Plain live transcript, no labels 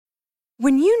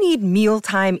When you need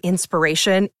mealtime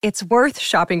inspiration, it's worth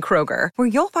shopping Kroger, where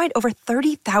you'll find over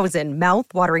 30,000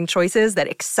 mouth-watering choices that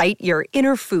excite your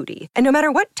inner foodie. And no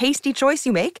matter what tasty choice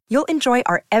you make, you'll enjoy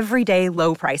our everyday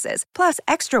low prices, plus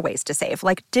extra ways to save,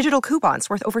 like digital coupons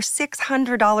worth over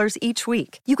 $600 each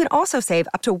week. You can also save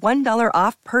up to $1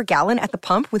 off per gallon at the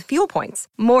pump with fuel points.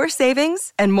 More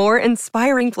savings and more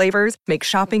inspiring flavors make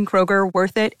shopping Kroger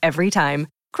worth it every time.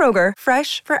 Kroger,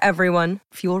 fresh for everyone.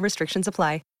 Fuel restrictions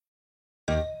apply.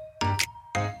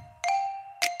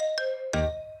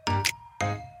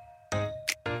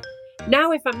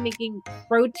 Now, if I'm making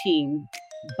protein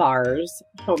bars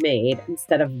homemade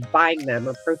instead of buying them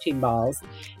or protein balls,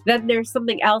 then there's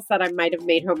something else that I might have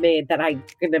made homemade that I'm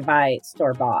going to buy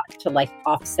store-bought to like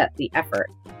offset the effort.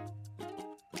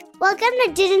 Welcome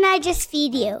to Didn't I Just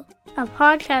Feed You? A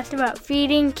podcast about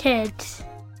feeding kids.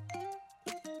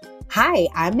 Hi,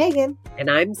 I'm Megan. And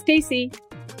I'm Stacy.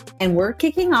 And we're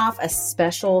kicking off a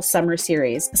special summer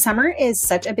series. Summer is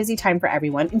such a busy time for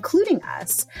everyone, including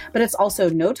us. But it's also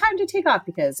no time to take off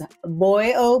because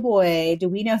boy, oh boy, do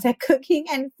we know that cooking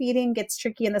and feeding gets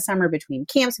tricky in the summer between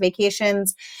camps,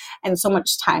 vacations, and so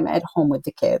much time at home with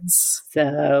the kids.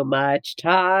 So much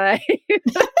time.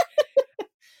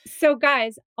 So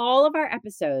guys, all of our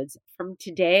episodes from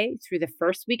today through the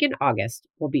first week in August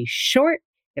will be short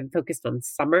and focused on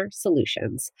summer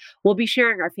solutions. We'll be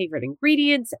sharing our favorite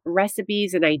ingredients,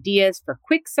 recipes, and ideas for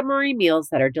quick summery meals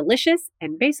that are delicious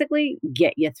and basically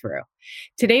get you through.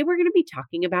 Today, we're going to be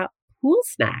talking about pool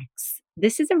snacks.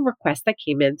 This is a request that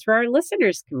came in through our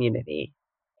listeners community.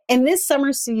 In this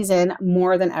summer season,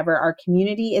 more than ever, our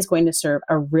community is going to serve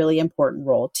a really important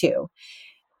role too.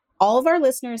 All of our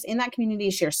listeners in that community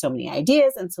share so many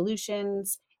ideas and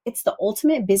solutions. It's the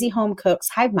ultimate busy home cook's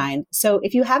hive mind. So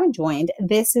if you haven't joined,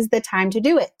 this is the time to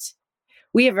do it.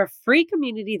 We have a free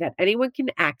community that anyone can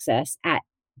access at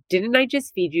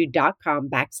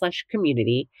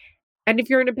didn'tijustfeedyou.com/community. And if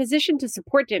you're in a position to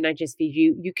support Didn't I Just Feed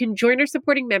You, you can join our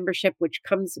supporting membership, which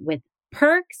comes with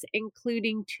perks,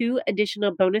 including 2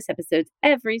 additional bonus episodes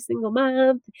every single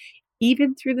month,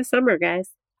 even through the summer, guys.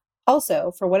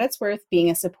 Also, for what it's worth,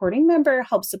 being a supporting member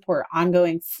helps support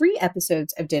ongoing free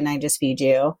episodes of Didn't I Just Feed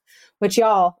You? Which,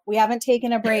 y'all, we haven't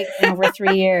taken a break in over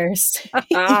 3 years.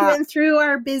 Even through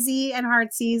our busy and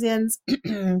hard seasons,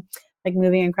 like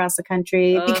moving across the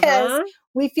country, because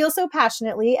we feel so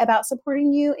passionately about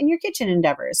supporting you in your kitchen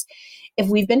endeavors. If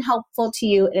we've been helpful to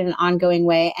you in an ongoing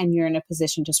way and you're in a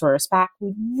position to support us back,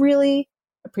 we'd really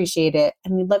appreciate it.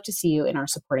 And we'd love to see you in our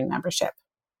supporting membership.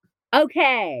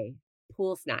 Okay.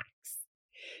 Pool snacks.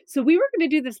 So we were going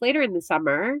to do this later in the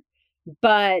summer,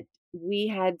 but we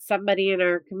had somebody in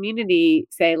our community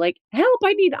say like, help,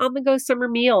 I need on-the-go summer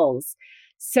meals.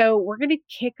 So we're going to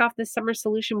kick off the summer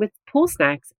solution with pool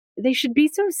snacks. They should be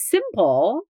so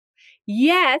simple,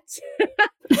 yet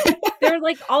there are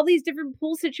like all these different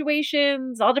pool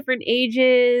situations, all different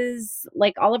ages,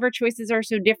 like all of our choices are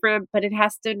so different, but it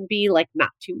has to be like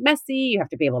not too messy. You have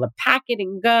to be able to pack it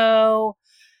and go.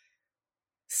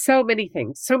 So many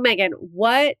things. So Megan,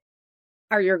 what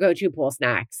are your go-to pool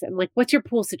snacks? And like, what's your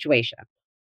pool situation?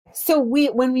 So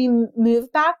when we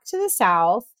moved back to the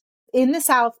South, in the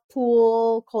South,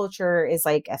 pool culture is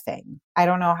like a thing. I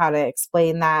don't know how to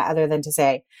explain that other than to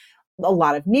say a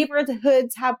lot of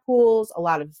neighborhoods have pools. A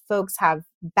lot of folks have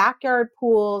backyard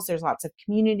pools. There's lots of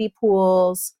community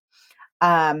pools,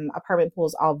 apartment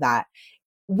pools, all of that.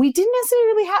 We didn't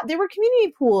necessarily there were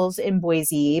community pools in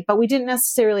Boise, but we didn't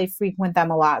necessarily frequent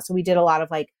them a lot. So we did a lot of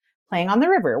like playing on the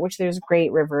river, which there's a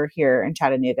great river here in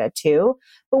Chattanooga too.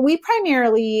 But we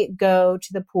primarily go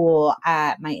to the pool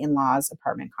at my in-laws'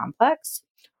 apartment complex,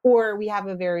 or we have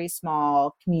a very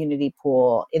small community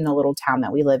pool in the little town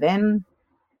that we live in.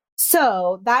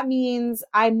 So that means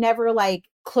I'm never like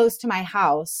close to my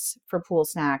house for pool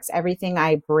snacks. Everything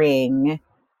I bring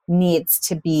needs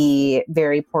to be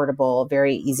very portable,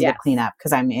 very easy to clean up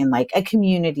because I'm in like a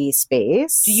community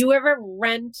space. Do you ever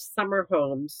rent summer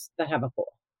homes that have a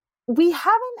pool? We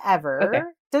haven't ever. Okay.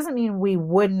 Doesn't mean we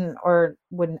wouldn't or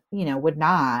would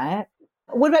not.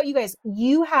 What about you guys?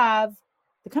 You have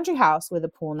the country house with a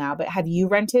pool now, but have you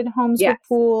rented homes with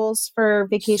pools for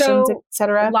vacations,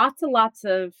 etc.? Lots and lots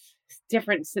of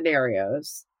different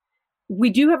scenarios. We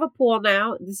do have a pool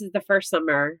now. This is the first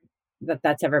summer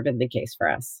that's ever been the case for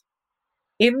us.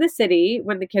 In the city,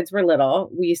 when the kids were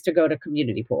little, we used to go to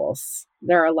community pools.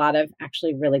 There are a lot of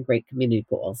actually really great community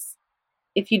pools.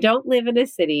 If you don't live in a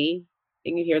city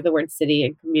and you hear the word city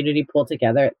and community pool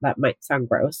together, that might sound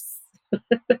gross.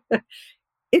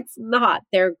 It's not.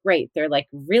 They're great. They're like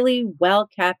really well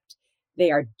kept.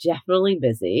 They are definitely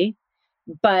busy.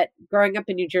 But growing up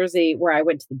in New Jersey, where I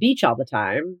went to the beach all the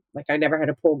time, like I never had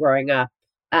a pool growing up.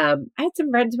 I had some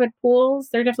friends who had pools.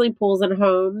 There are definitely pools in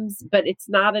homes, but it's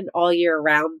not an all year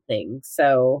round thing.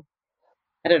 So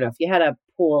I don't know, if you had a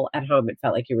pool at home, it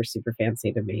felt like you were super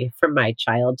fancy to me from my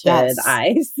childhood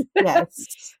eyes.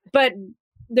 Yes. But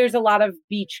there's a lot of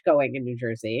beach going in New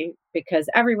Jersey because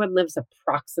everyone lives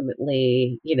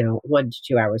approximately, 1 to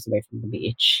 2 hours away from the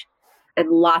beach, and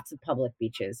lots of public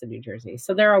beaches in New Jersey.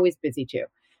 So they're always busy too.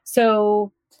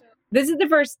 So this is the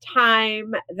first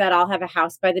time that I'll have a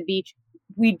house by the beach.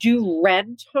 We do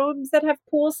rent homes that have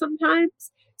pools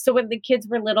sometimes. So when the kids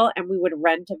were little and we would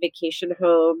rent a vacation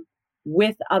home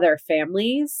with other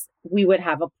families, we would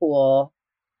have a pool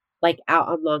like out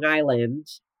on Long Island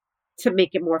to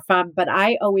make it more fun. But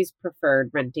I always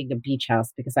preferred renting a beach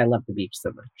house because I love the beach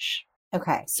so much.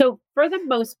 Okay. So for the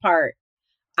most part,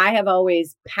 I have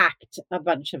always packed a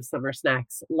bunch of summer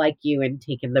snacks like you and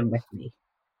taken them with me.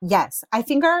 Yes. I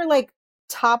think our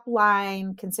top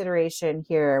line consideration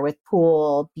here with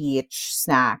pool, beach,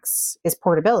 snacks is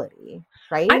portability,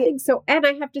 right? I think so. And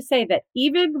I have to say that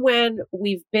even when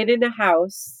we've been in a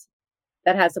house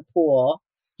that has a pool,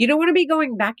 you don't want to be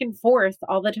going back and forth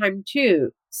all the time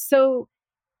too. So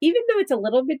even though it's a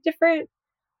little bit different,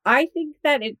 I think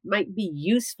that it might be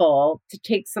useful to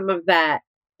take some of that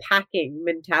packing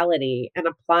mentality and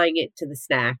applying it to the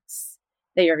snacks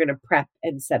that you're going to prep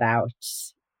and set out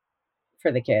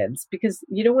for the kids, because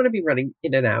you don't want to be running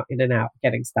in and out,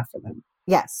 getting stuff for them.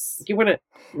 Yes. You want to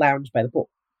lounge by the pool.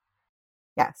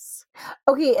 Yes.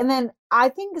 Okay. And then I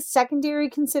think a secondary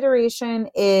consideration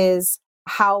is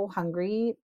how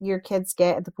hungry your kids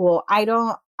get at the pool.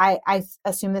 I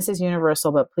assume this is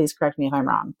universal, but please correct me if I'm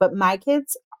wrong. But my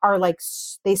kids are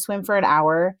they swim for an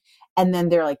hour and then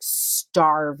they're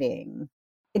starving.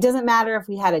 It doesn't matter if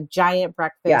we had a giant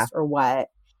breakfast or what.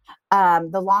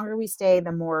 The longer we stay,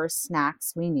 the more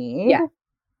snacks we need. Yeah.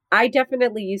 I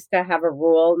definitely used to have a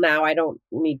rule. Now I don't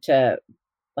need to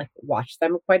watch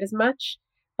them quite as much,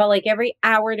 but every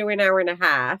hour to an hour and a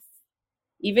half,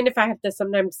 even if I have to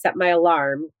sometimes set my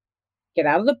alarm, get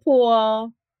out of the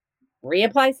pool,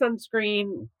 reapply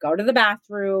sunscreen, go to the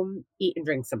bathroom, eat and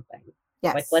drink something.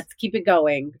 Yes. Let's keep it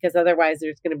going, because otherwise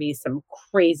there's going to be some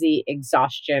crazy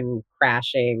exhaustion,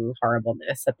 crashing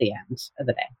horribleness at the end of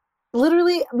the day.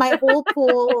 Literally, my whole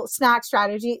pool snack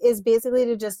strategy is basically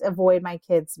to just avoid my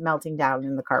kids melting down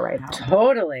in the car ride home.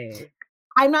 Totally.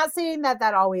 I'm not saying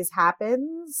that always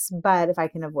happens, but if I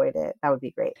can avoid it, that would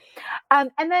be great.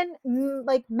 And then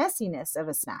messiness of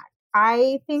a snack.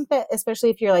 I think that especially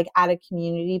if you're at a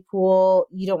community pool,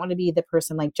 you don't want to be the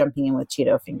person jumping in with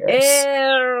Cheeto fingers.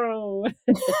 Ew.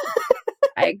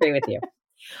 I agree with you.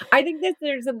 I think that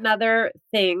there's another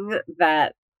thing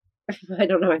that, I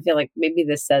don't know, I feel like maybe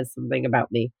this says something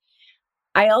about me.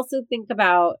 I also think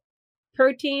about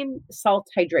protein, salt,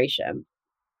 hydration.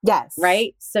 Yes.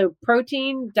 Right? So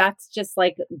protein, that's just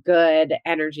good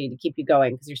energy to keep you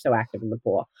going because you're so active in the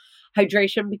pool.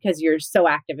 Hydration, because you're so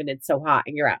active and it's so hot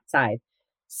and you're outside.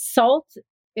 Salt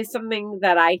is something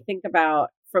that I think about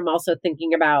from also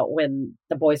thinking about when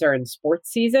the boys are in sports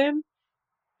season.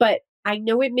 But I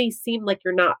know it may seem like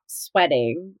you're not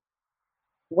sweating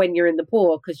when you're in the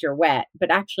pool because you're wet,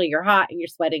 but actually you're hot and you're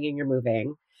sweating and you're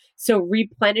moving. So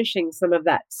replenishing some of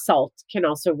that salt can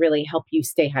also really help you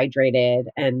stay hydrated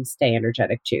and stay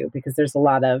energetic too, because there's a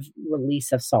lot of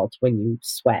release of salt when you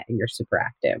sweat and you're super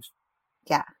active.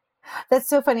 Yeah. That's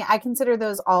so funny. I consider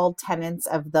those all tenets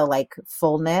of the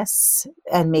fullness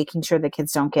and making sure the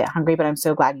kids don't get hungry, but I'm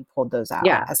so glad you pulled those out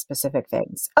as specific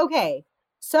things. Okay.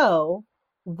 So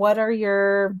what are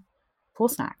your pool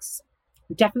snacks?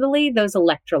 Definitely those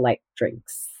electrolyte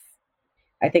drinks.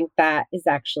 I think that is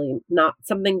actually not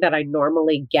something that I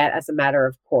normally get as a matter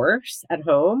of course at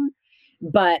home.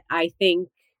 But I think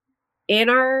in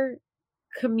our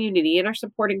community, in our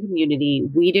supporting community,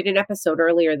 we did an episode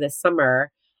earlier this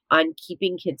summer on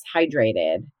keeping kids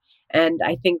hydrated. And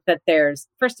I think that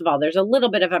first of all, there's a little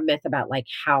bit of a myth about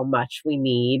how much we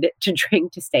need to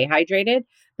drink to stay hydrated.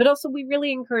 But also we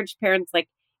really encourage parents,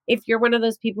 if you're one of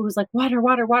those people who's water,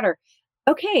 water, water.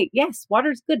 Okay, yes,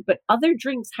 water's good, but other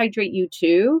drinks hydrate you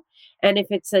too. And if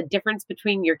it's a difference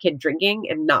between your kid drinking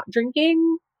and not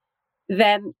drinking,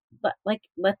 then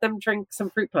let them drink some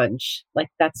fruit punch.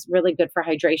 That's really good for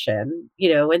hydration,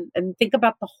 and think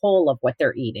about the whole of what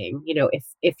they're eating,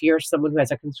 if you're someone who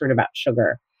has a concern about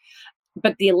sugar.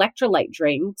 But the electrolyte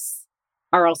drinks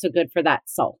are also good for that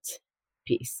salt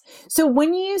piece. So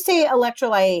when you say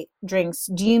electrolyte drinks,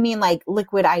 do you mean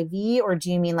liquid IV or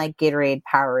do you mean Gatorade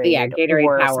Powerade? Yeah,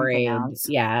 Gatorade Powerade.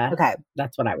 Yeah. Okay.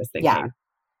 That's what I was thinking. Yeah.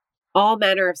 All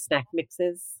manner of snack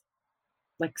mixes.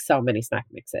 like so many snack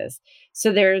mixes.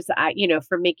 So there's,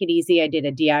 for Make It Easy, I did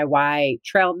a DIY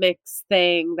trail mix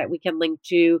thing that we can link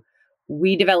to.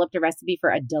 We developed a recipe for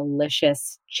a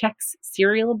delicious Chex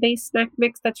cereal-based snack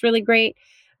mix that's really great.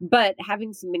 But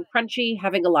having something crunchy,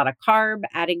 having a lot of carb,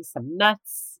 adding some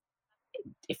nuts.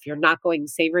 If you're not going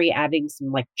savory, adding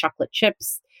some like chocolate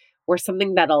chips or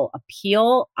something that'll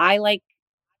appeal. I like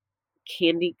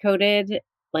candy coated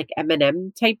like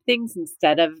M&M type things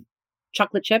instead of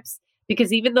chocolate chips,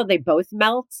 because even though they both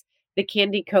melt, the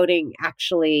candy coating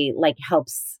actually like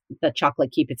helps the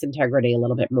chocolate keep its integrity a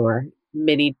little bit more.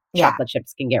 Mini chocolate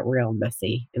chips can get real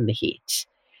messy in the heat.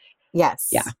 Yes.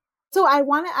 Yeah. So I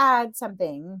want to add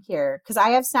something here because I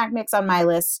have snack mix on my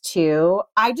list too.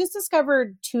 I just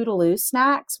discovered Toodaloo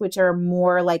snacks, which are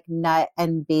more like nut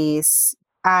and base.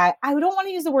 I don't want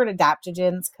to use the word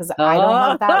adaptogens because I don't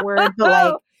love that word, but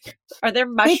like, are there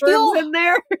mushrooms in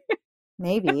there?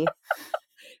 Maybe.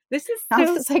 This is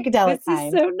psychedelic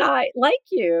time. This is so not like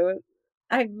you.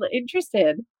 I'm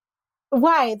interested.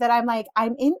 Why? That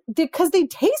I'm in because they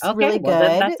taste really good.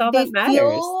 That's all they that matters.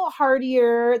 Feel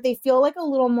heartier. They feel like a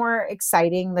little more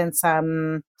exciting than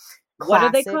some classic what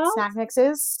are they called? Snack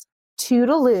mixes.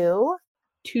 Toodaloo.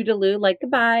 Toodaloo, like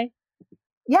goodbye.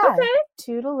 Yeah. Okay.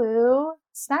 Toodaloo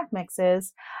snack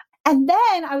mixes. And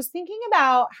then I was thinking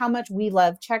about how much we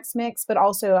love Chex Mix, but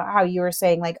also how you were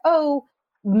saying like,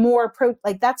 more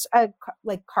that's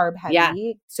like carb heavy. Yeah.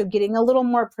 So getting a little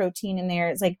more protein in there.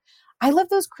 It's like, I love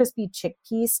those crispy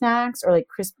chickpea snacks or like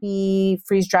crispy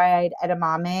freeze-dried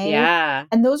edamame. Yeah.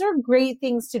 And those are great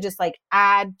things to just like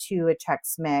add to a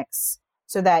Chex Mix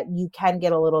so that you can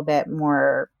get a little bit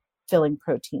more filling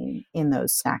protein in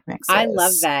those snack mixes. I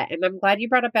love that. And I'm glad you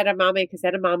brought up edamame because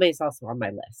edamame is also on my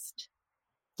list.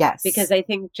 Yes. Because I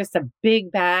think just a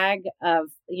big bag of,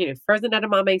 frozen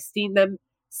edamame, steam them,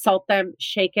 salt them,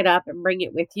 shake it up and bring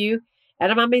it with you.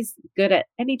 Edamame's good at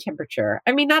any temperature.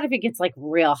 I mean, not if it gets like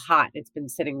real hot. It's been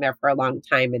sitting there for a long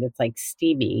time and it's like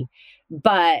steamy,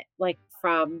 but like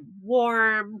from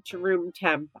warm to room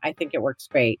temp, I think it works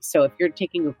great. So if you're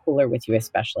taking a cooler with you,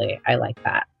 especially, I like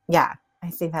that. Yeah,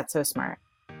 I think that's so smart.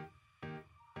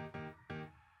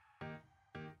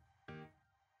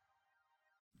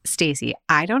 Stacy,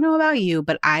 I don't know about you,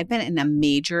 but I've been in a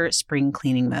major spring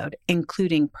cleaning mode,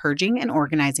 including purging and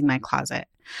organizing my closet.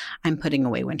 I'm putting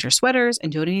away winter sweaters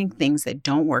and donating things that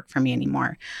don't work for me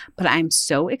anymore. But I'm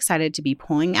so excited to be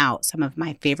pulling out some of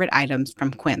my favorite items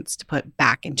from Quince to put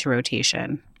back into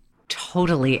rotation.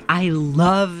 Totally. I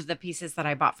love the pieces that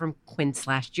I bought from Quince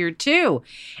last year too.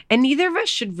 And neither of us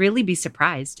should really be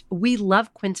surprised. We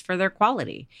love Quince for their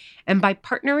quality. And by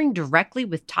partnering directly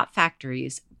with top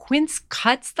factories, Quince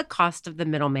cuts the cost of the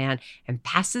middleman and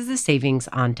passes the savings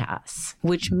on to us.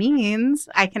 Which means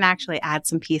I can actually add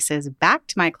some pieces back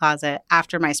to my closet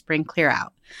after my spring clear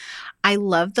out. I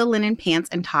love the linen pants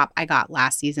and top I got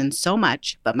last season so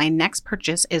much, but my next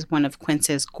purchase is one of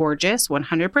Quince's gorgeous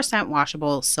 100%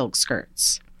 washable silk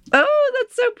skirts. Oh,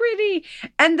 that's so pretty.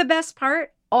 And the best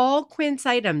part, all Quince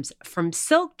items from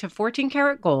silk to 14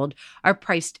 karat gold are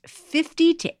priced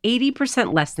 50 to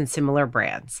 80% less than similar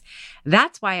brands.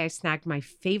 That's why I snagged my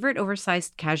favorite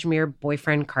oversized cashmere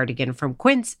boyfriend cardigan from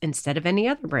Quince instead of any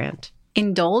other brand.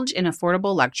 Indulge in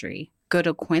affordable luxury. Go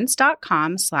to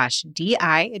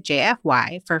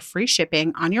quince.com/DIJFY for free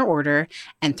shipping on your order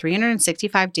and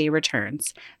 365-day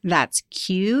returns. That's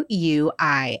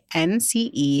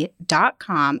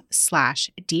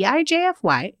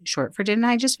QUINCE.com/DIJFY, short for Didn't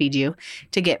I Just Feed You,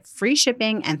 to get free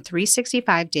shipping and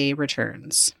 365-day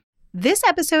returns. This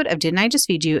episode of Didn't I Just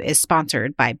Feed You is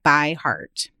sponsored by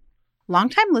ByHeart.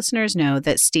 Longtime listeners know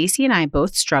that Stacy and I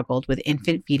both struggled with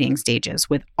infant feeding stages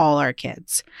with all our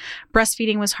kids.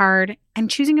 Breastfeeding was hard, and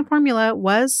choosing a formula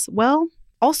was, well,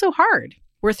 also hard.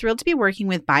 We're thrilled to be working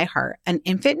with ByHeart, an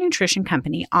infant nutrition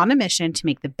company on a mission to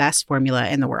make the best formula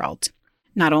in the world.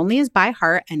 Not only is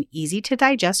ByHeart an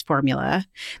easy-to-digest formula,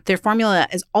 their formula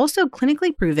is also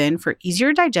clinically proven for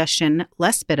easier digestion,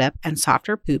 less spit-up, and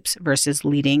softer poops versus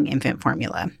leading infant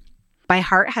formula.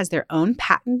 ByHeart has their own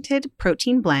patented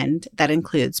protein blend that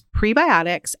includes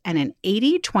prebiotics and an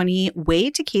 80-20 whey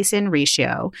to casein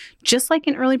ratio, just like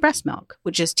in early breast milk,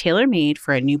 which is tailor-made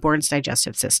for a newborn's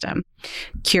digestive system.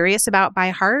 Curious about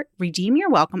ByHeart? Redeem your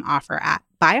welcome offer at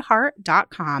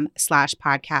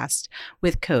byheart.com/podcast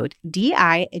with code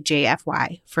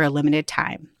DIJFY for a limited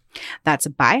time. That's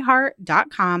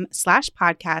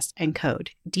byheart.com/podcast and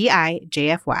code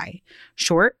DIJFY,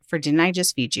 short for Didn't I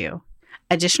Just Feed You?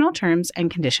 Additional terms and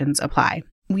conditions apply.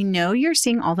 We know you're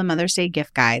seeing all the Mother's Day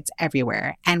gift guides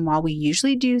everywhere, and while we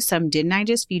usually do some Didn't I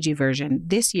Just Feed You version,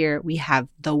 this year we have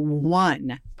the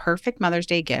one perfect Mother's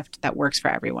Day gift that works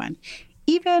for everyone.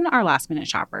 even our last-minute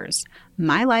shoppers.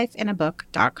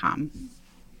 mylifeinabook.com.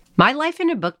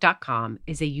 MyLifeInABook.com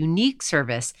is a unique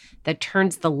service that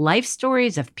turns the life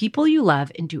stories of people you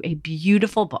love into a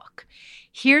beautiful book.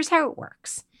 Here's how it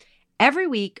works. Every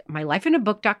week,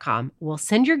 MyLifeInABook.com will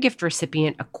send your gift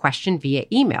recipient a question via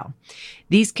email.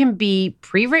 These can be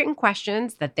pre-written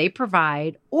questions that they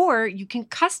provide, or you can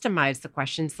customize the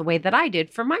questions the way that I did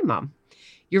for my mom.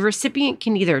 Your recipient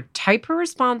can either type her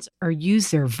response or use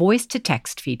their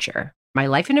voice-to-text feature.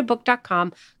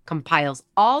 MyLifeInABook.com compiles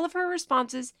all of her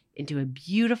responses into a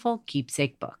beautiful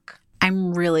keepsake book.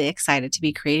 I'm really excited to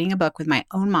be creating a book with my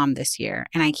own mom this year,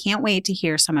 and I can't wait to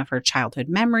hear some of her childhood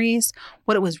memories,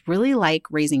 what it was really like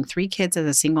raising 3 kids as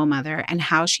a single mother, and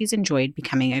how she's enjoyed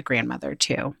becoming a grandmother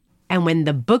too. And when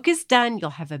the book is done, you'll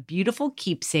have a beautiful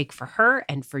keepsake for her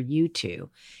and for you too.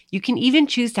 You can even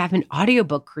choose to have an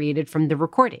audiobook created from the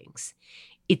recordings.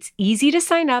 It's easy to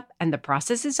sign up, and the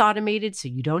process is automated, so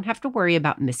you don't have to worry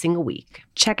about missing a week.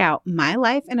 Check out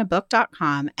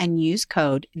mylifeinabook.com and use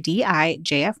code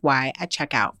DIJFY at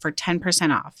checkout for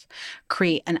 10% off.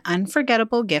 Create an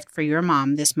unforgettable gift for your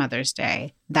mom this Mother's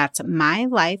Day. That's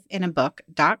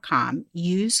mylifeinabook.com.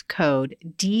 Use code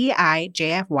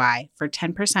DIJFY for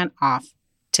 10% off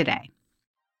today.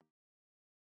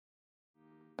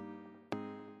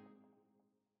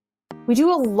 We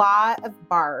do a lot of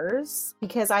bars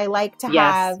because I like to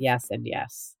have, yes,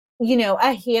 you know,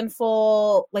 a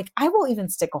handful, like I will even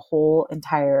stick a whole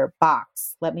entire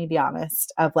box, let me be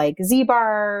honest, of like Z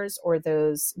bars or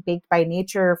those Baked by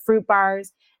Nature fruit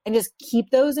bars, and just keep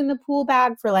those in the pool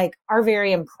bag for like our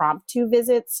very impromptu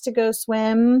visits to go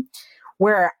swim,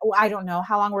 where I don't know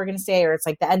how long we're going to stay, or it's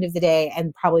like the end of the day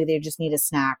and probably they just need a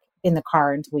snack in the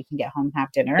car until we can get home and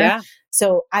have dinner. Yeah.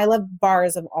 So I love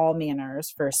bars of all manners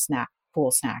for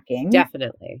pool snacking.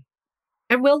 Definitely.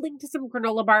 And we'll link to some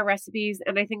granola bar recipes.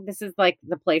 And I think this is like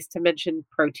the place to mention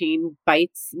protein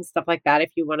bites and stuff like that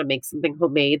if you want to make something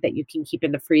homemade that you can keep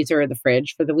in the freezer or the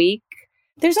fridge for the week.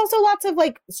 There's also lots of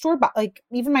like store-bought, like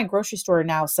even my grocery store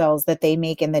now sells that they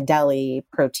make in the deli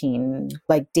protein,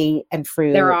 like date and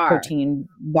fruit protein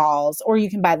balls, or you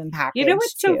can buy them packaged. You know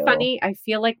what's so too. funny? I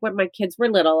feel like when my kids were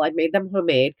little, I made them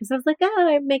homemade because I was like,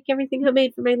 I make everything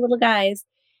homemade for my little guys.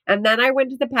 And then I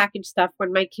went to the packaged stuff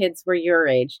when my kids were your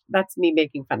age. That's me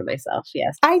making fun of myself.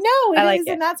 Yes. I know I like is,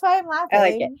 it. and that's why I'm laughing. I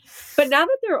like it. But now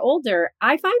that they're older,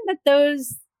 I find that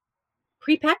those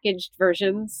prepackaged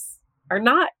versions are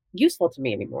not useful to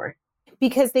me anymore.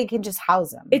 Because they can just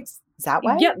house them. Is that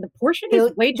why? Yeah, the portion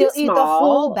is way too small. Eat the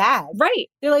whole bag. Right.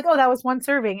 They're like, oh, that was one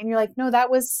serving. And you're like, no, that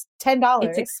was $10.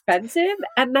 It's expensive.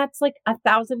 And that's like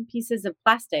 1,000 pieces of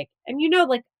plastic. And you know,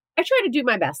 like, I try to do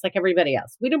my best like everybody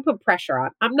else. We don't put pressure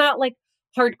on. I'm not like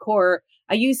hardcore.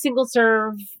 I use single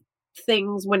serve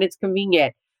things when it's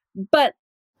convenient. But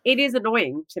it is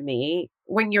annoying to me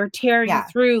when you're tearing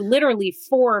through literally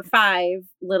 4 or 5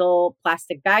 little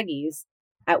plastic baggies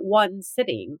at one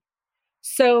sitting.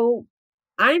 So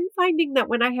I'm finding that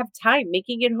when I have time,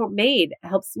 making it homemade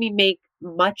helps me make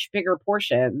much bigger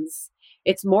portions.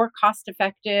 It's more cost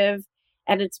effective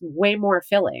and it's way more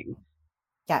filling.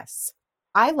 Yes.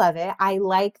 I love it. I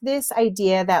like this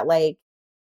idea that like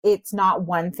it's not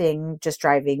one thing just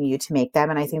driving you to make them.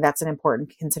 And I think that's an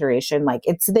important consideration. Like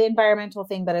it's the environmental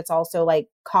thing, but it's also like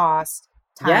cost,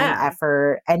 time,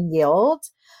 effort, and yield.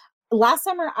 Last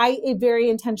summer, I very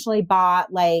intentionally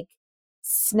bought like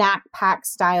snack pack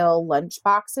style lunch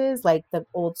boxes, like the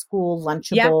old school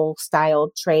Lunchable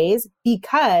style trays,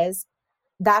 because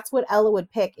that's what Ella would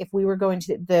pick if we were going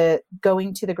to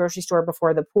the grocery store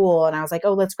before the pool. And I was like,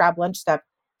 oh, let's grab lunch stuff.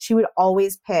 She would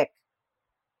always pick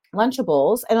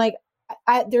Lunchables. And like,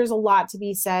 there's a lot to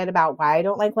be said about why I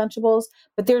don't like Lunchables,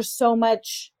 but there's so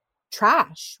much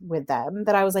trash with them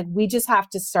that I was like, we just have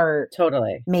to start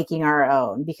making our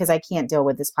own because I can't deal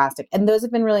with this plastic. And those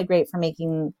have been really great for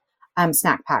making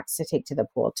snack packs to take to the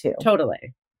pool too.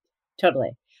 Totally.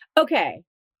 Okay.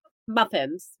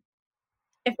 Muffins.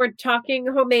 If we're talking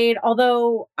homemade,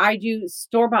 although I do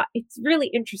store-bought, it's really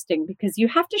interesting because you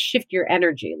have to shift your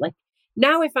energy. Like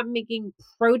now if I'm making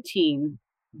protein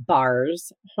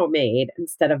bars homemade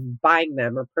instead of buying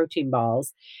them or protein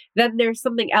balls, then there's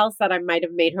something else that I might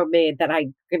have made homemade that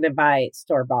I'm going to buy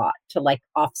store-bought to like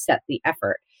offset the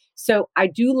effort. So I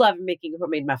do love making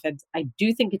homemade muffins. I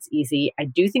do think it's easy. I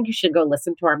do think you should go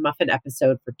listen to our muffin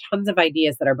episode for tons of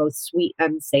ideas that are both sweet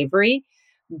and savory.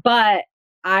 But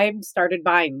I've started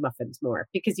buying muffins more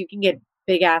because you can get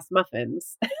big ass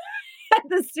muffins at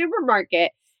the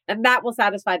supermarket and that will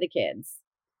satisfy the kids.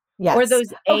 Yes. Or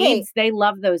those Abes. They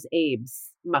love those Abes.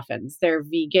 muffins. They're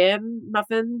vegan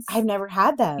muffins. I've never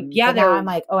had them. Yeah, but now they're- I'm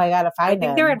like, oh, I gotta I find think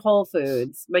them. they're at Whole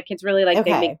Foods. My kids really like,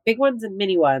 they Okay. make big ones and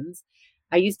mini ones.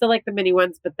 I used to like the mini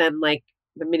ones, but then like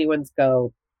the mini ones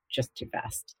go just too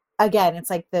fast. Again, it's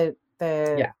like the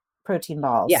Yeah. protein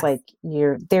balls. Yes. Like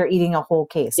they're eating a whole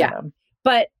case Yeah. of them.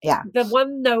 But Yeah. the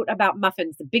one note about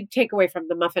muffins, the big takeaway from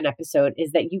the muffin episode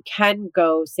is that you can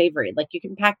go savory. Like you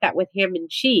can pack that with ham and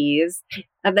cheese,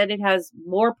 and then it has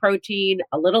more protein,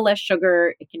 a little less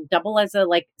sugar. It can double as a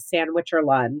like sandwich or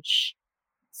lunch.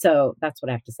 So that's what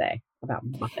I have to say about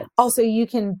muffins. Also, you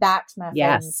can batch muffins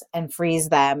Yes. and freeze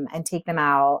them and take them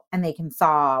out, and they can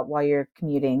thaw while you're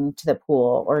commuting to the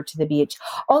pool or to the beach.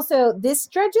 Also, this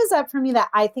dredges up for me that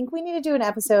I think we need to do an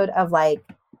episode of like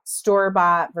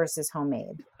store-bought versus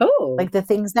homemade. Oh, Like the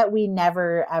things that we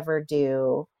never ever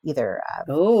do either of.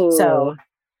 oh, So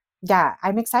yeah,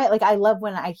 I'm excited. Like I love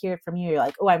when I hear it from you. You're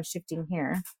like, oh, I'm shifting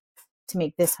here to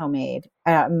make this homemade.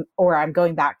 Or I'm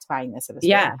going back to buying this at the store.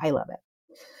 Yeah. I love it.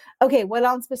 Okay, what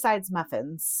else besides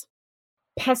muffins?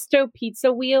 pesto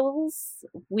pizza wheels.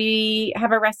 We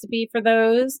have a recipe for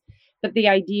those. But the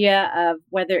idea of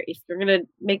whether if you're going to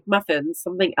make muffins,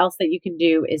 something else that you can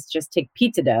do is just take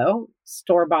pizza dough,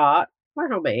 store-bought or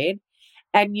homemade,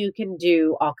 and you can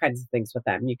do all kinds of things with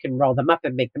them. You can roll them up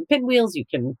and make them pinwheels. You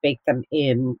can bake them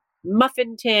in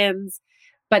muffin tins,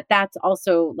 but that's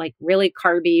also like really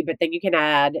carby. But then you can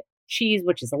add cheese,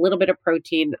 which is a little bit of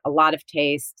protein, a lot of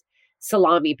taste,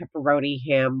 salami, pepperoni,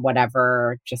 ham,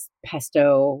 whatever, just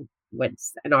pesto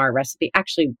was in our recipe.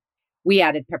 Actually, we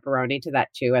added pepperoni to that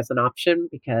too as an option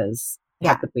because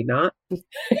how could we not?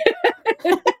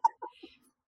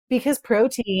 Because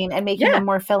protein and making Yeah, them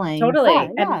more filling. Totally.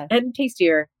 Yeah. And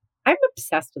tastier. I'm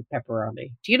obsessed with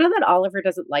pepperoni. Do you know that Oliver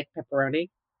doesn't like pepperoni?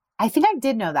 I think I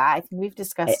did know that. I think we've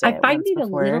discussed it. I find once it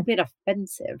before. a little bit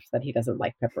offensive that he doesn't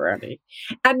like pepperoni.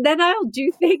 And then I'll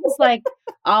do things like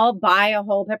I'll buy a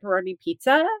whole pepperoni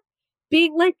pizza,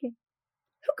 being like, who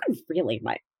could really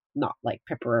like not like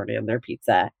pepperoni on their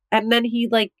pizza? And then he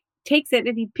like takes it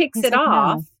and he picks He's it like, no.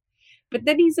 off. But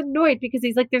then he's annoyed because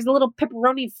he's like, there's a little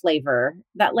pepperoni flavor,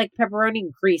 that like pepperoni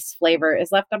grease flavor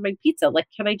is left on my pizza. Like,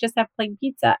 can I just have plain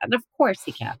pizza? And of course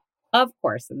he can. Of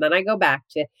course. And then I go back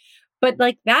to, but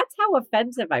like, that's how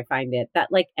offensive I find it, that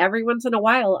like every once in a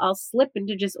while I'll slip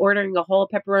into just ordering a whole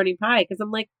pepperoni pie because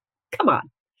I'm like, come on.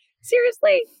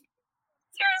 Seriously?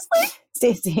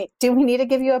 Stacey, do we need to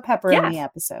give you a pepperoni Yes.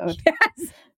 episode? Yes.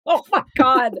 Oh my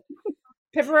God.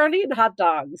 Pepperoni and hot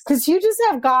dogs. Because you just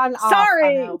have gone off.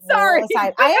 Sorry, on a whole sorry.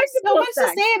 aside. Go I have back to so much to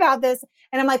Cul-de-sac. say about this.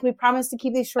 And I'm like, we promised to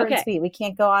keep these short and Okay. sweet. We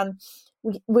can't go on.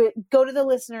 We go to the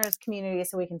listeners community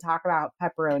so we can talk about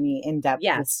pepperoni in depth with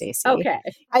Yes. Stacey. Okay.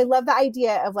 I love the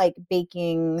idea of like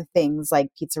baking things like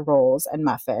pizza rolls and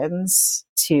muffins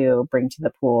to bring to the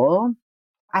pool.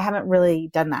 I haven't really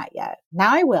done that yet.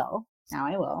 Now I will.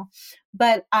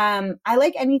 But I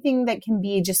like anything that can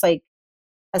be just like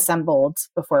assembled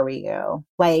before we go,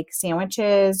 like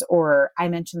sandwiches, or I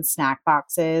mentioned snack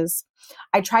boxes.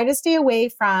 I try to stay away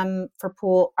from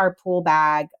our pool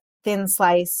bag thin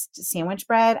sliced sandwich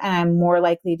bread, and I'm more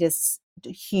likely to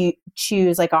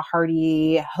choose like a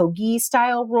hearty hoagie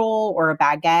style roll or a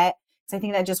baguette, because I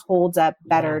think that just holds up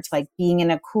better Yes. to like being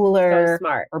in a cooler So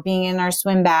smart. or being in our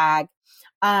swim bag.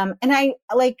 And I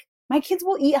like, my kids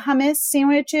will eat hummus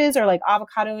sandwiches or like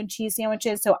avocado and cheese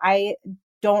sandwiches, so I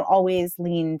don't always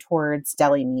lean towards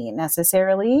deli meat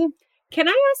necessarily. Can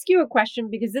I ask you a question?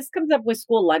 Because this comes up with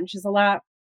school lunches a lot.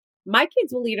 My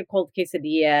kids will eat a cold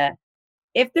quesadilla.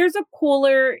 If there's a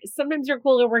cooler, sometimes your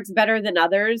cooler works better than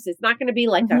others. It's not going to be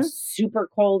like a super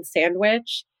cold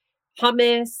sandwich.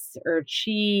 Hummus or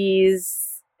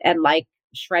cheese and like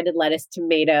shredded lettuce,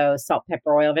 tomato, salt,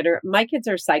 pepper, oil, vinegar. My kids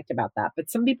are psyched about that.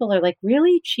 But some people are like,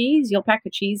 really? Cheese? You'll pack a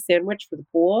cheese sandwich for the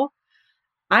pool?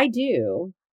 I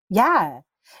do. Yeah.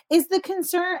 Is the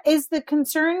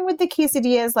concern with the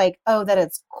quesadillas like, oh, that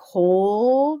it's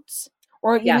cold,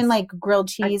 or Yes. even like grilled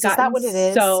I've cheese? Is that gotten what it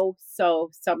is?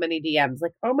 So many DMs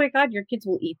like, oh my God, your kids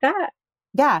will eat that.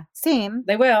 Yeah, same.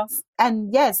 They will.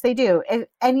 And yes, they do.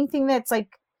 Anything that's like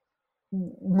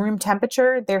room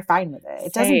temperature, they're fine with it.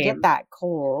 It doesn't Same. get that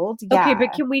cold. Yeah. Okay,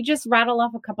 but can we just rattle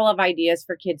off a couple of ideas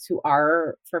for kids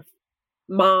for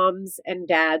moms and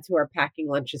dads who are packing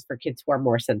lunches for kids who are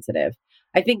more sensitive?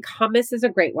 I think hummus is a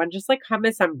great one, just like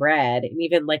hummus on bread, and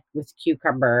even like with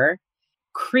cucumber.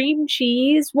 Cream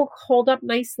cheese will hold up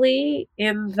nicely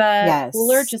in the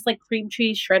cooler, just like cream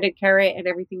cheese, shredded carrot, and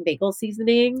everything bagel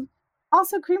seasoning.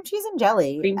 Also cream cheese and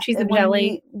jelly. Cream cheese and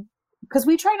jelly. Because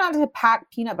we try not to pack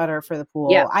peanut butter for the pool.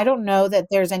 Yeah. I don't know that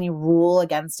there's any rule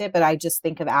against it, but I just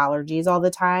think of allergies all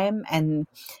the time. And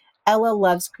Ella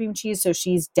loves cream cheese, so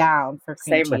she's down for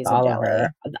cream Same with cheese and jelly.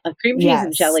 Oliver. Cream cheese and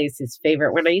Yes. jelly is his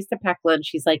favorite. When I used to pack lunch,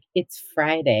 he's like, "It's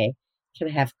Friday. Can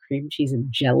I have cream cheese and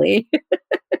jelly?"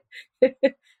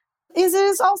 It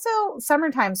is also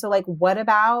summertime, so like, what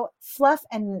about fluff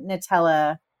and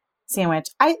Nutella sandwich?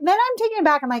 I'm taking it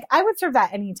back. I'm like, I would serve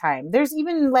that anytime. There's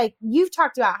even like, you've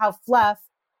talked about how fluff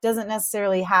doesn't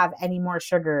necessarily have any more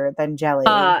sugar than jelly.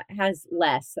 Has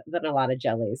less than a lot of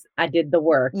jellies. I did the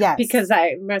work. Yes. Because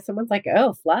someone's like,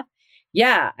 "Oh, fluff."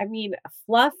 Yeah. I mean,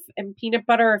 fluff and peanut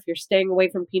butter, if you're staying away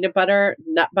from peanut butter,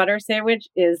 nut butter sandwich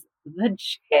is the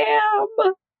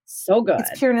jam. So good.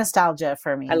 It's pure nostalgia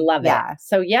for me. I love it.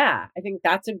 So yeah, I think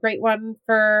that's a great one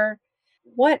for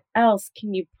what else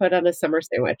can you put on a summer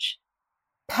sandwich?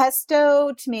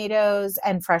 Pesto, tomatoes,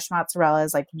 and fresh mozzarella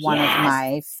is like one of Yes.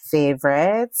 my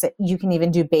favorites. You can even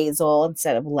do basil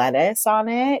instead of lettuce on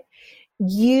it.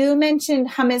 You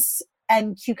mentioned hummus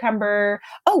and cucumber.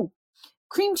 Oh,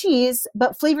 cream cheese,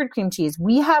 but flavored cream cheese.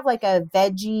 We have like a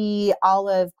veggie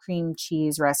olive cream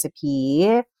cheese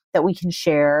recipe that we can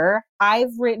share.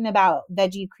 I've written about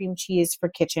veggie cream cheese for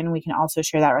kitchen. We can also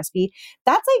share that recipe.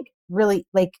 That's like really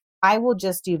like, I will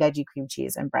just do veggie cream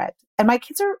cheese and bread. And my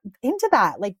kids are into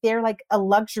that. Like they're like a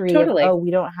luxury. Totally. Of,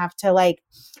 we don't have to like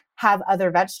have other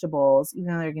vegetables,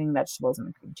 even though they're getting vegetables in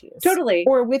the cream cheese. Totally.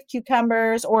 Or with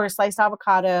cucumbers or sliced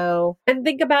avocado. And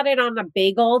think about it on a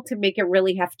bagel to make it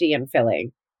really hefty and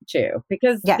filling too,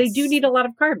 because they do Yes. need a lot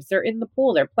of carbs. They're in the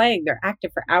pool, they're playing, they're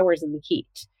active for hours in the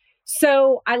heat.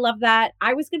 So I love that.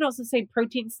 I was going to also say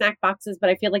protein snack boxes, but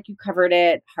I feel like you covered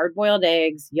it. Hard-boiled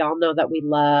eggs. Y'all know that we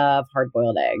love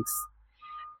hard-boiled eggs.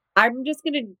 I'm just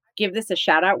going to give this a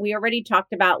shout out. We already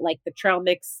talked about like the trail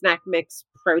mix, snack mix,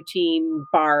 protein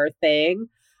bar thing,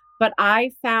 but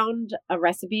I found a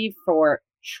recipe for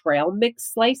trail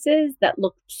mix slices that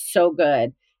looked so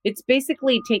good. It's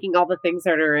basically taking all the things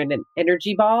that are in an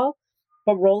energy ball,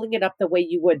 but rolling it up the way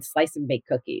you would slice and bake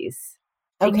cookies.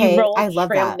 And Okay, you roll I love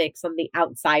trail that. mix on the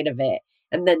outside of it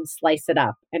and then slice it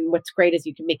up. And what's great is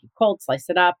you can make it cold, slice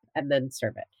it up, and then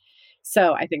serve it.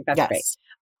 So I think that's great.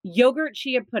 Yogurt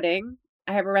chia pudding.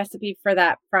 I have a recipe for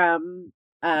that from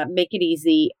Make It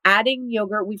Easy. Adding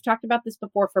yogurt, we've talked about this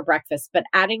before for breakfast, but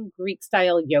adding Greek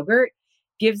style yogurt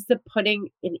gives the pudding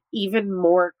an even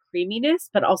more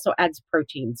creaminess, but also adds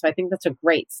protein. So I think that's a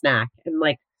great snack. And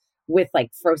like with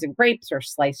like frozen grapes or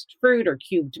sliced fruit or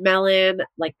cubed melon,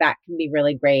 like that can be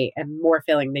really great and more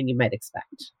filling than you might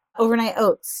expect. Overnight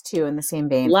oats too, in the same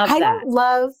vein. Love I that. don't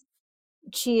love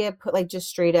chia like just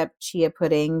straight up chia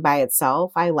pudding by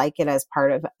itself. I like it as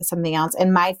part of something else.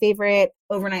 And my favorite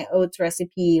overnight oats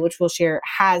recipe, which we'll share,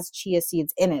 has chia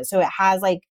seeds in it. So it has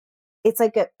like, it's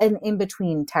like an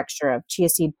in-between texture of chia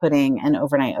seed pudding and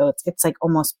overnight oats. It's like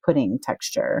almost pudding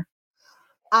texture.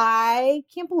 I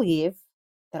can't believe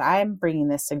that I'm bringing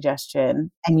this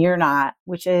suggestion and you're not,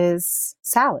 which is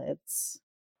salads.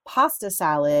 Pasta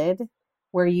salad,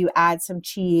 where you add some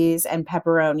cheese and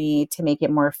pepperoni to make it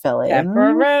more filling.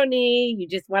 Pepperoni. You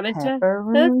just wanted to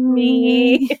hook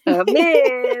me. I'm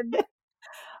in.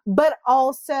 But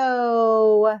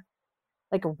also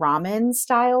like ramen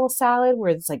style salad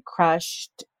where it's like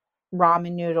crushed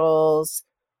ramen noodles,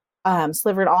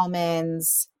 slivered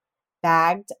almonds,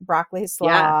 bagged broccoli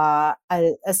slaw,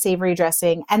 a savory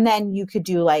dressing. And then you could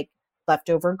do like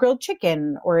leftover grilled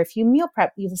chicken, or if you meal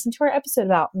prep, you listen to our episode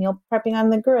about meal prepping on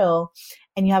the grill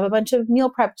and you have a bunch of meal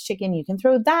prepped chicken, you can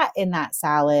throw that in that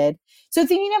salad. So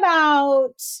thinking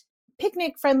about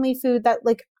picnic friendly food that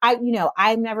like,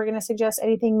 I'm never going to suggest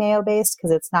anything mayo based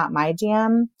because it's not my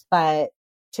jam, but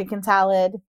chicken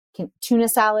salad, tuna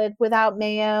salad without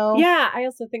mayo. Yeah, I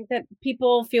also think that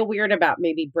people feel weird about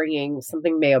maybe bringing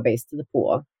something mayo-based to the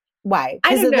pool. Why? I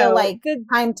Because don't of know. the like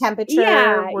time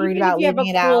temperature, worried even about if you have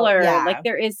leaving a it cooler, out. Yeah. like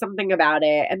there is something about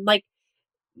it. And like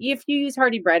if you use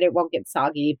hearty bread, it won't get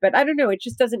soggy. But I don't know, it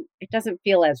just doesn't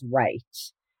feel as right.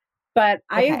 But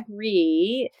I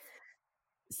agree.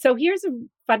 So here's a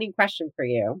funny question for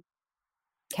you.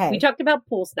 Okay. We talked about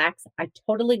pool snacks. I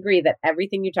totally agree that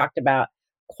everything you talked about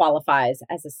qualifies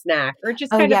as a snack, or it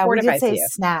just kind of fortifies we did say you.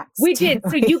 snacks. We did.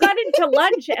 So you got into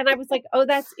lunch and I was like, oh,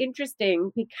 that's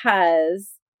interesting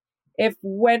because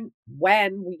when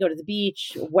we go to the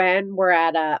beach, when we're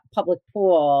at a public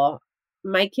pool,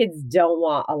 my kids don't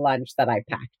want a lunch that I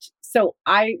packed. So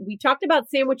we talked about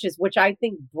sandwiches, which I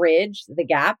think bridge the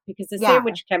gap because the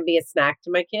sandwich can be a snack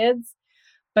to my kids,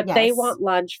 but they want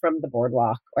lunch from the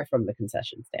boardwalk or from the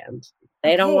concession stand.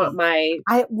 They don't want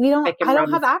I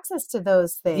don't have access to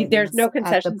those things. There's no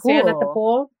concession stand at the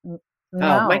pool. No.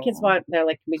 Oh, my kids they're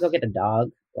like, can we go get a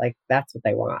dog? Like that's what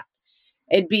they want.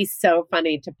 It'd be so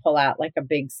funny to pull out like a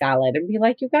big salad and be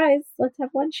like, you guys, let's have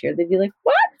lunch here. They'd be like,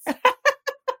 what? Are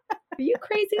you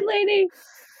crazy, lady?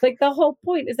 Like the whole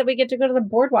point is that we get to go to the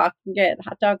boardwalk and get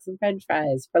hot dogs and french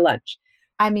fries for lunch.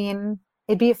 I mean,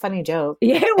 it'd be a funny joke.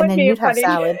 Yeah, it would and then be you'd have funny.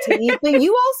 salad to eat. But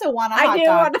you also want a hot dog.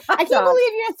 Want a hot I can't dog.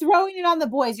 believe you're throwing it on the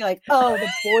boys. You're like, oh, the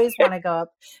boys want to go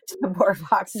up to the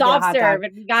boardwalk. To get a Soft hot serve. dog.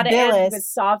 And we got to end Billis. with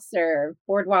soft serve.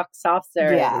 Boardwalk soft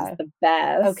serve is the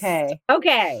best.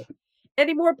 Okay.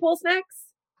 Any more pool snacks?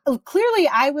 Clearly,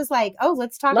 I was like, oh,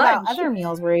 let's talk about Lunch. other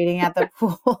meals we're eating at the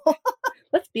pool.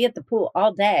 Let's be at the pool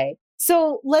all day.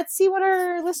 So let's see what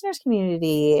our listeners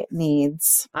community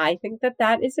needs. I think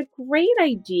that is a great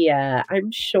idea.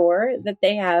 I'm sure that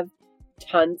they have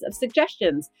tons of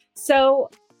suggestions. So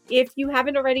if you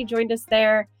haven't already joined us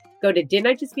there, go to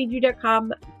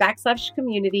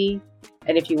didn'tijustfeedyou.com/community.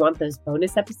 And if you want those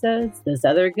bonus episodes, those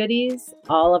other goodies,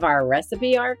 all of our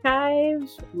recipe archive,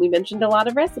 we mentioned a lot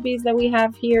of recipes that we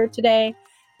have here today,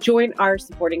 join our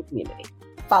supporting community.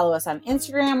 Follow us on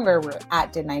Instagram where we're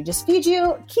at Didn't I Just Feed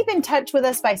You. Keep in touch with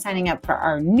us by signing up for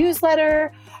our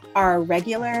newsletter. Our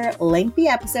regular lengthy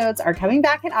episodes are coming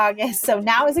back in August. So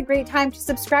now is a great time to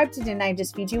subscribe to Didn't I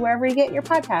Just Feed You wherever you get your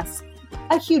podcasts.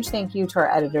 A huge thank you to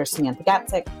our editor, Samantha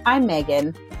Gatzik. I'm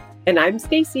Megan. And I'm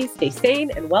Stacy. Stay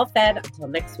sane and well-fed until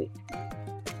next week.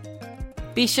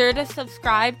 Be sure to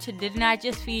subscribe to Didn't I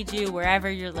Just Feed You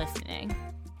wherever you're listening.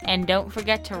 And don't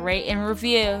forget to rate and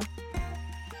review.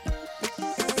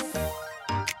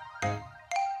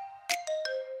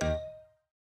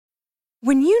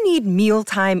 When you need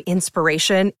mealtime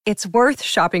inspiration, it's worth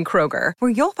shopping Kroger, where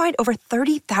you'll find over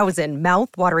 30,000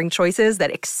 mouth-watering choices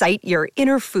that excite your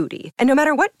inner foodie. And no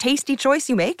matter what tasty choice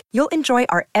you make, you'll enjoy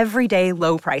our everyday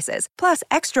low prices, plus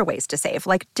extra ways to save,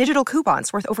 like digital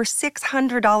coupons worth over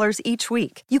 $600 each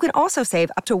week. You can also save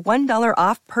up to $1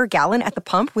 off per gallon at the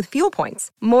pump with fuel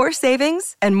points. More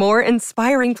savings and more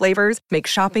inspiring flavors make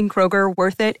shopping Kroger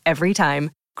worth it every time.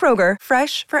 Kroger,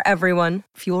 fresh for everyone.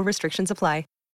 Fuel restrictions apply.